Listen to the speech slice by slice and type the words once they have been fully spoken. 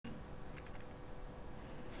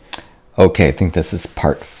Okay, I think this is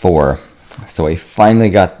part 4. So I finally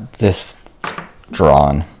got this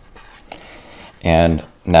drawn. And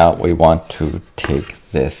now we want to take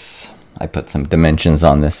this. I put some dimensions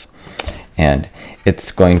on this. And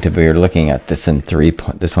it's going to be, you're looking at this in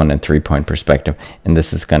this one in 3-point perspective. And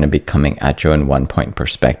this is going to be coming at you in 1-point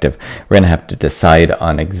perspective. We're going to have to decide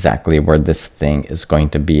on exactly where this thing is going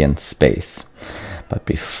to be in space. But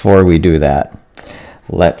before we do that,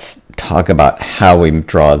 let's talk about how we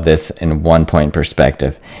draw this in 1-point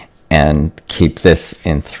perspective and keep this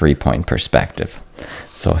in 3-point perspective.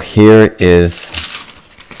 So here is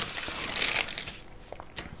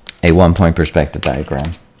a 1-point perspective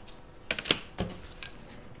diagram.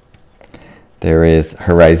 There is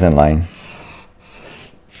horizon line,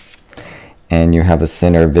 and you have a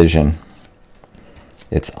center of vision.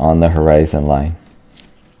 It's on the horizon line.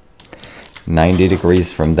 90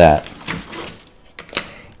 degrees from that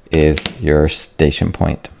is your station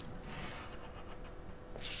point.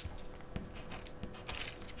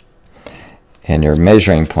 And your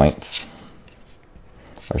measuring points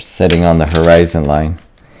are sitting on the horizon line,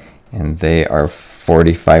 and they are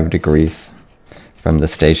 45 degrees from the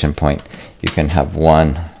station point. You can have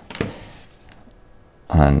one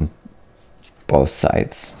on both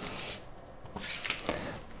sides.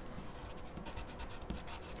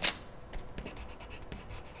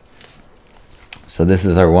 So this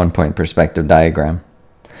is our 1-point perspective diagram.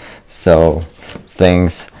 So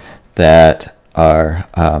things that are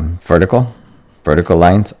vertical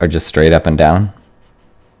lines are just straight up and down.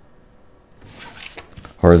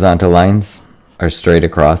 Horizontal lines are straight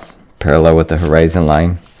across, parallel with the horizon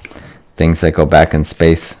line. Things that go back in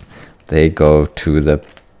space, they go to the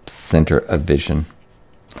center of vision.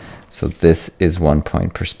 So this is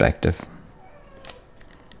 1-point perspective.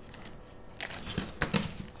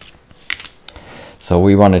 So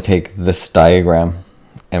we want to take this diagram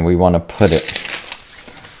and we want to put it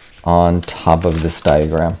on top of this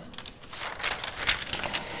diagram.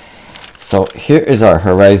 So here is our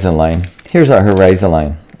horizon line. Here's our horizon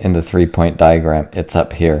line in the 3-point diagram. It's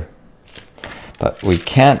up here. But you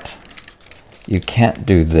can't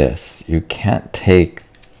do this. You can't take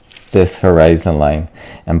this horizon line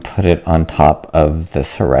and put it on top of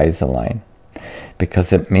this horizon line,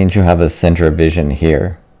 because it means you have a center of vision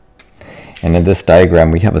here. And in this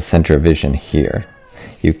diagram, we have a center of vision here.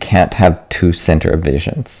 You can't have two center of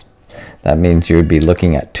visions. That means you would be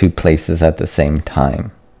looking at two places at the same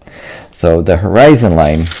time. So the horizon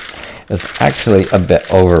line is actually a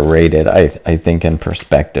bit overrated, I think, in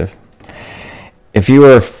perspective. If you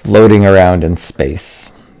were floating around in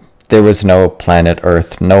space, there was no planet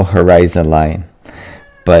Earth, no horizon line,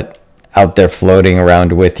 but out there floating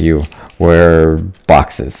around with you were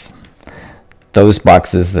boxes. Those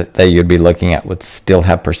boxes that you'd be looking at would still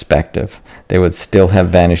have perspective. They would still have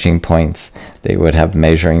vanishing points. They would have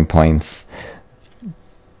measuring points.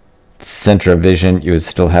 Center of vision, you would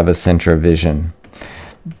still have a center of vision,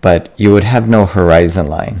 but you would have no horizon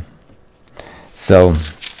line. So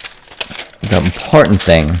the important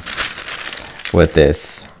thing with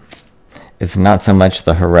this is not so much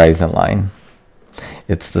the horizon line,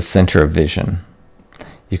 it's the center of vision.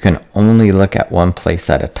 You can only look at one place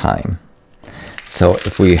at a time. So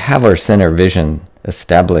if we have our center of vision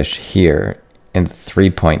established here in the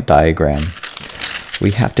 3-point diagram,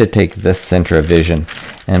 we have to take this center of vision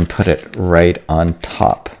and put it right on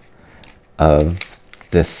top of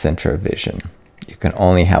this center of vision. You can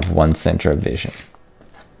only have one center of vision.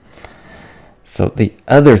 So the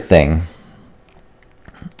other thing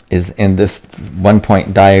is, in this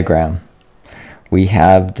 1-point diagram, we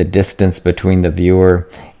have the distance between the viewer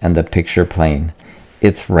and the picture plane.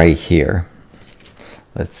 It's right here.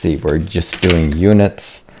 Let's see, we're just doing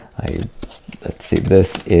units. Let's see,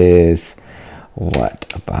 this is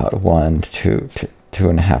what, about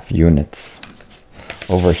 2.5 units.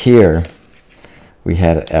 Over here, we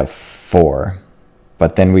had F4,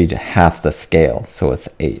 but then we'd half the scale, so it's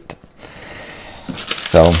 8.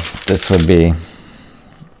 So this would be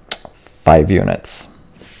 5 units.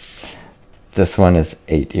 This one is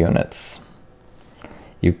 8 units.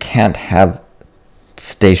 You can't have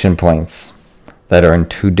station points that are in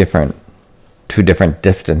two different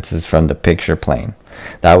distances from the picture plane.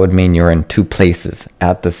 That would mean you're in two places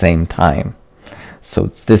at the same time. So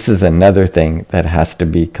this is another thing that has to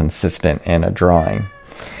be consistent in a drawing.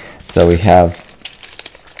 So we have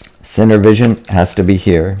center vision has to be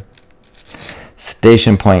here.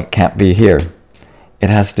 Station point can't be here. It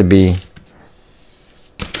has to be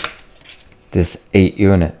this 8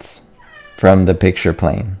 units from the picture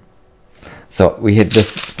plane. So we hit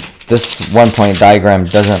this 1-point diagram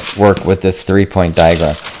doesn't work with this 3-point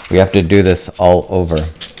diagram. We have to do this all over.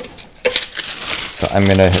 So I'm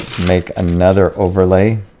going to make another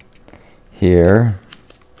overlay here.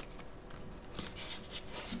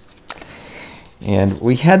 And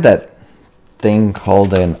we had that thing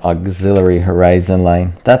called an auxiliary horizon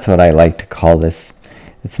line. That's what I like to call this.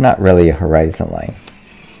 It's not really a horizon line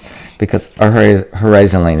because our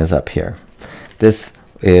horizon line is up here. This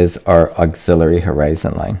is our auxiliary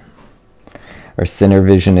horizon line. Our center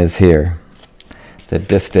vision is here. The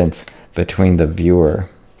distance between the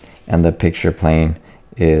viewer and the picture plane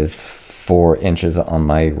is 4 inches on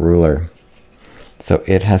my ruler. So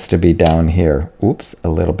it has to be down here. Oops, a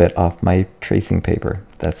little bit off my tracing paper.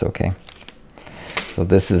 That's okay. So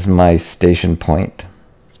this is my station point.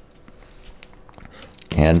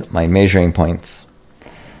 And my measuring points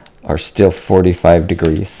are still 45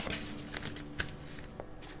 degrees.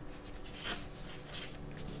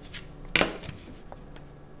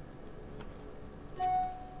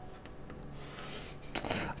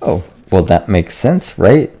 Oh, well that makes sense,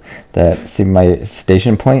 right? That, see my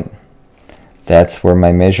station point? That's where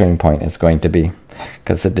my measuring point is going to be,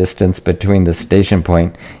 because the distance between the station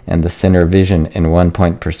point and the center vision in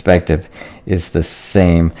 1-point perspective is the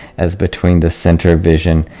same as between the center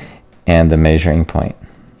vision and the measuring point.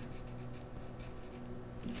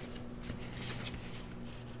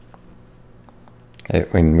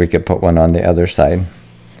 We could put one on the other side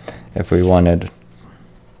if we wanted.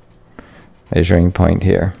 Measuring point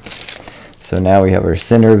here. So now we have our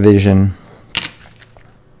center vision.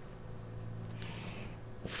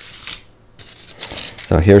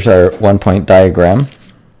 So here's our 1-point diagram.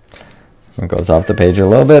 It goes off the page a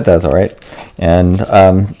little bit, that's all right. And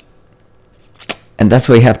that's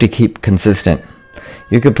why you have to keep consistent.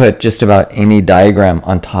 You could put just about any diagram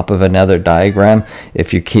on top of another diagram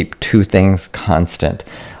if you keep 2 things constant.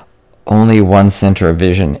 Only one center of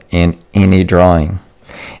vision in any drawing.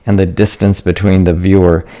 And the distance between the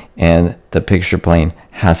viewer and the picture plane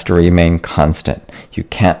has to remain constant. You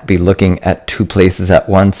can't be looking at 2 places at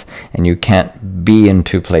once, and you can't be in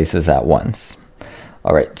 2 places at once.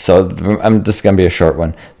 All right, so this is going to be a short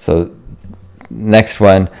one. So next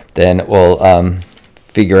one, then we'll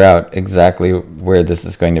figure out exactly where this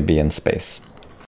is going to be in space.